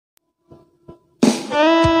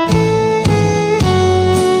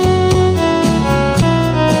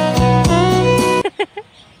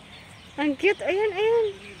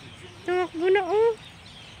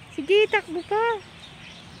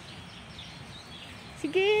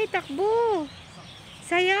Sige, takbo.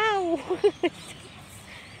 Sayaw.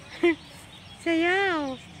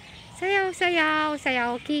 Sayaw. Sayaw, sayaw.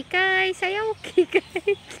 Sayaw, kikay. Sayaw,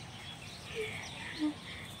 kikay.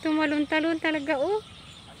 Tumalon-talon talaga, oh.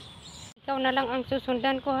 Ikaw na lang ang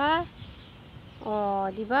susundan ko, ha? Oh,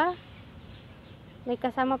 di ba? May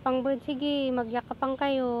kasama pang bird. Sige, magyakapang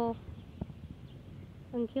kayo.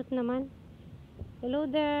 Ang cute naman. Hello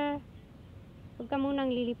there. Huwag ka munang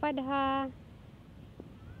lilipad, ha?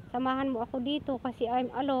 Samahan mo ako dito kasi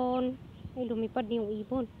I'm alone. Ay, lumipad yung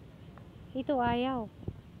ibon. Ito ayaw.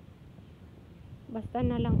 Basta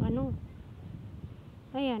na lang ano.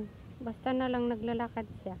 Ayan. Basta na lang naglalakad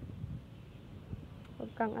siya.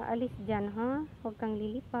 Huwag kang aalis dyan, ha? Huwag kang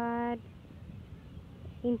lilipad.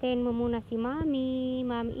 Hintayin mo muna si Mommy.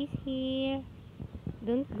 Mommy is here.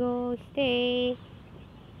 Don't go. Stay.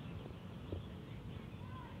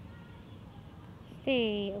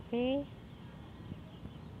 Stay, okay?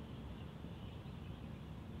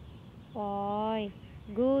 Oy,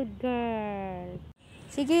 good girl.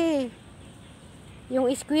 Sige. Yung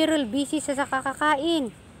squirrel busy sa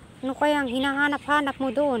kakakain. Ano kayang hinahanap-hanap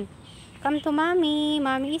mo doon? Come to Mommy.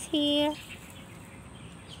 Mommy is here.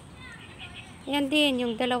 Yan din,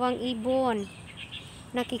 yung dalawang ibon.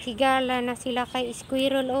 Nakikigala na sila kay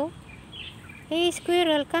squirrel, oh. Hey,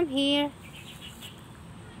 squirrel, come here.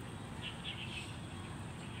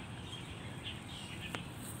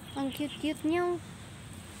 Ang cute-cute nyo.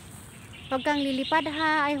 Huwag kang lilipad,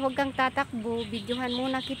 ha. Ay, huwag kang tatakbo. Videohan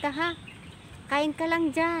muna kita, ha. Kain ka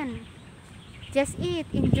lang dyan. Just eat.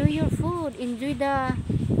 Enjoy your food. Enjoy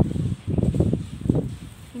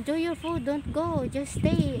your food. Don't go. Just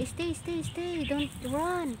stay. Stay. Don't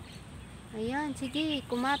run. Ayan, sige.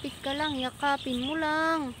 Kumapit ka lang. Yakapin mo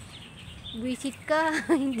lang. Visit ka.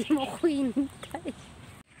 Hindi mo ko hinintay.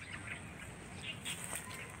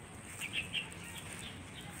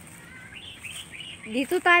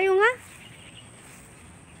 Dito tayo nga.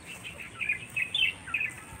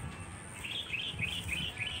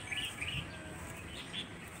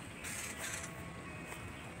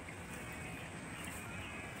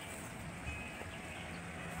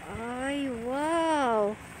 Ay,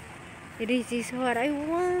 wow. This is what I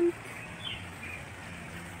want.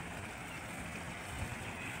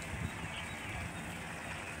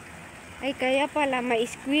 Ay, kaya pala may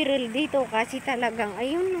squirrel dito kasi talagang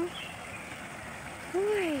ayun, no.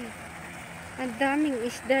 Uy, ang daming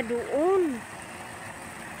isda doon.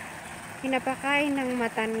 Pinapakain ng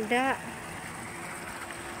matanda.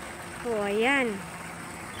 O, ayan.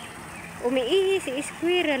 Umiihi si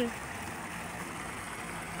squirrel.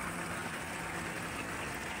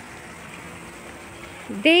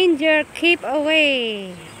 Danger, keep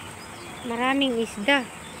away. Maraming isda.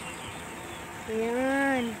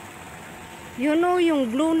 Ayan. You know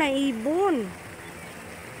yung blue na ibon.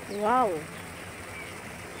 Wow.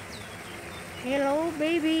 Hello,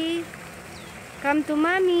 baby. Come to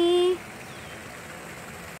Mommy.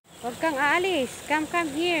 Huwag kang aalis. Come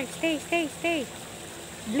here. Stay.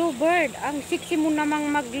 Bluebird, ang sexy mo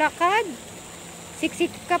namang maglakad.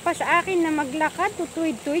 Sexy ka pa sa akin na maglakad.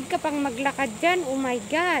 Tutuid-tuid ka pang maglakad dyan. Oh my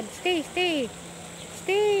God. Stay.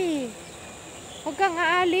 Huwag kang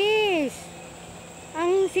aalis.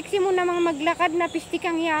 Ang sexy mo namang maglakad na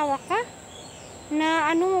pistikang yawa ka.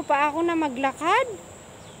 Na ano mo pa ako na maglakad?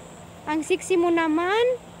 Ang sexy mo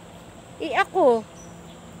naman. Ako.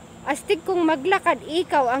 Astig kong maglakad.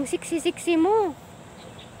 Ikaw ang sexy mo.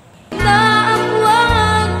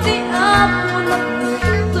 Naamwag di ako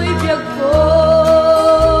nagmutoy biyag ko.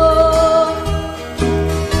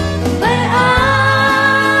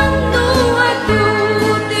 Bayang nuwag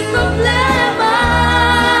di problema.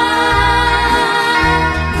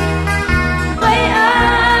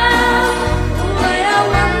 Bayang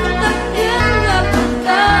umayawan takyan nga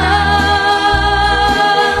punta.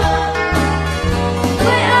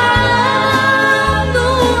 Bayang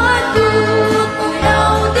nuwag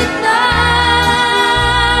uyaw din na.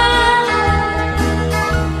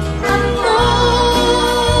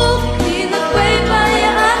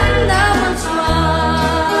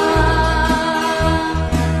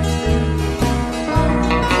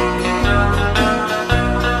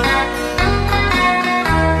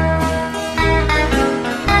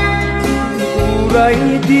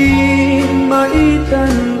 Uray din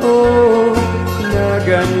maitan o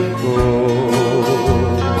nagan ko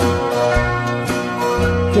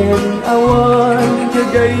ken awan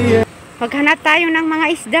kagaya. Maghanap tayo ng mga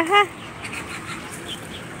isda, ha.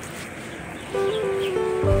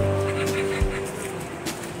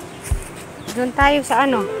 Doon tayo sa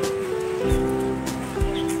ano.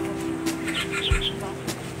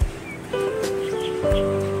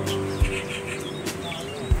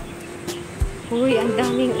 Uy, ang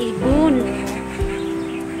daming ibon.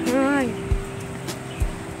 Ay.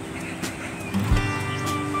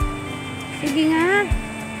 Sige nga.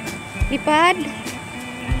 Lipad.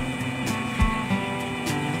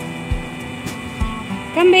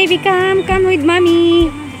 Come baby, come. Come with mommy.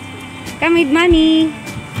 Come with mommy.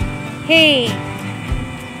 Hey.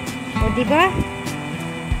 O, diba?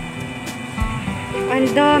 Ang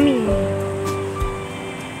dami.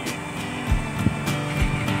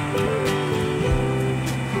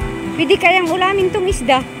 Pwede kayang ulamin tong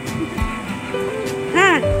isda.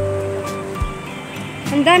 Ha?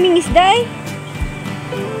 Ang daming isda eh.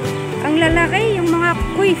 Ang lalaki, yung mga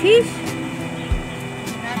koi fish.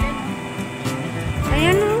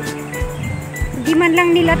 Ayan o. Hindi man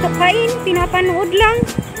lang nila to kain. Pinapanood lang.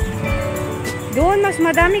 Doon mas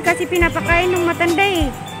madami kasi pinapakain ng matanda eh.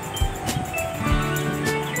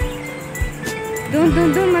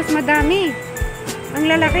 Doon mas madami. Ang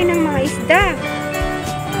lalaki ng mga isda.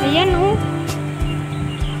 Ayan oh.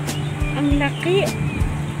 Ang laki.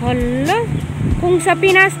 Hala. Kung sa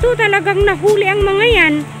Pinas to talagang nahuli ang mga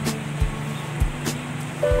yan.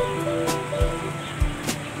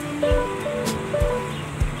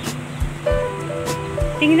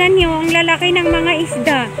 Tingnan nyo ang lalaki ng mga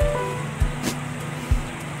isda.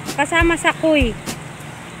 Kasama sa koi.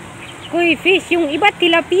 Koi fish. Yung iba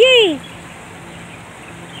tilapia eh.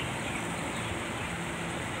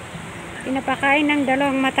 Pinapakain ng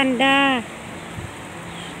dalawang matanda.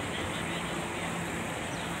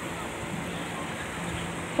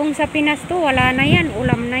 Kung sa Pinas to, wala na yan.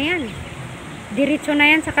 Ulam na yan. Diretso na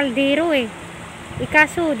yan sa kaldero eh.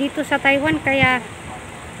 Ikaso, dito sa Taiwan, kaya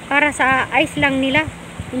para sa ice lang nila.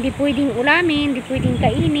 Hindi pwedeng ulamin, hindi pwedeng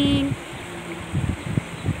kainin.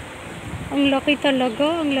 Ang laki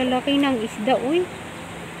talaga. Ang lalaki ng isda, uy.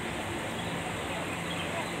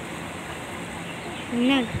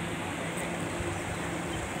 Ayan.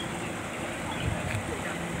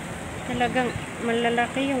 Talagang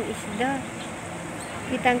malalaki yung isda.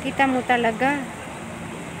 Kitang-kita mo talaga.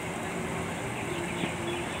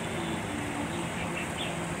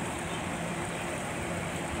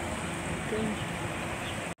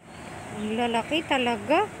 Ang lalaki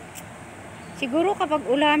talaga. Siguro kapag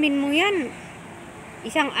ulamin mo yan,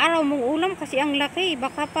 isang araw mong ulam kasi ang laki.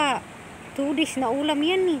 Baka pa 2 days na ulam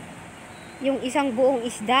yan eh. Yung isang buong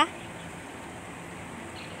isda.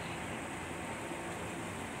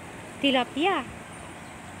 Tilapia.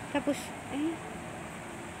 Tapos,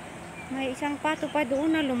 may isang pato pa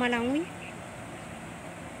doon na lumalangoy.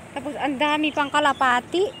 Tapos, ang dami pang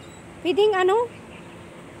kalapati. Pwedeng ano?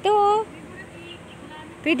 Ito.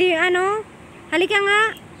 Pwede ano? Halika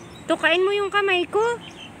nga. Tukain mo yung kamay ko.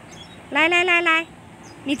 Lai.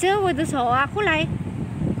 Ni chưa wo de sou ah, kulay.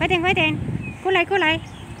快点. Kulay.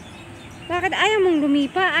 Bakit ayaw mong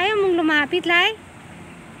lumipa? Ayaw mong lumapit, Lai?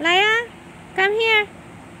 Lai ah, come here.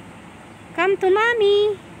 Come to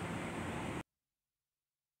mommy.